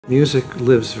Music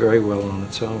lives very well on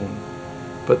its own,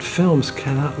 but films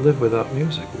cannot live without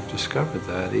music. We've discovered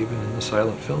that even in the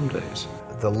silent film days.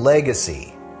 The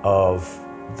legacy of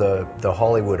the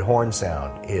Hollywood horn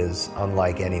sound is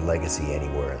unlike any legacy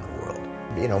anywhere in the world.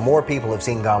 You know, more people have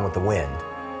seen Gone with the Wind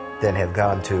than have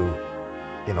gone to,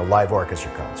 you know, live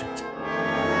orchestra concerts.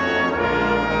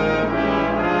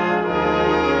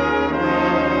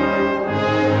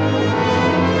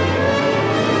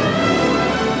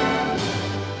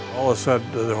 All of a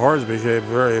sudden, the horns became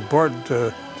very important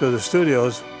to the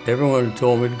studios. Everyone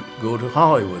told me to go to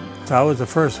Hollywood. I was the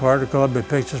first horn to Columbia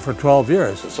Pictures for 12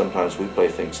 years. And sometimes we play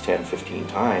things 10, 15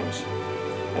 times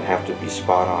and have to be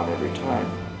spot on every time.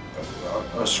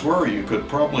 I swear you could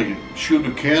probably shoot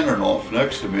a cannon off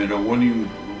next to me and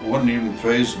it wouldn't even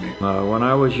faze me. When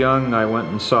I was young, I went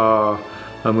and saw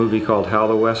a movie called How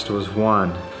the West Was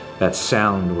Won. That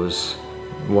sound was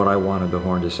what I wanted the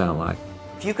horn to sound like.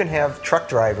 If you can have truck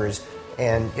drivers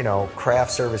and, you know, craft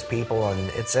service people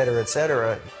and et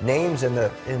cetera, names in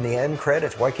the end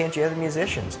credits, why can't you have the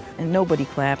musicians? And nobody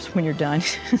claps when you're done.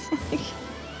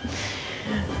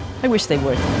 I wish they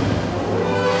would.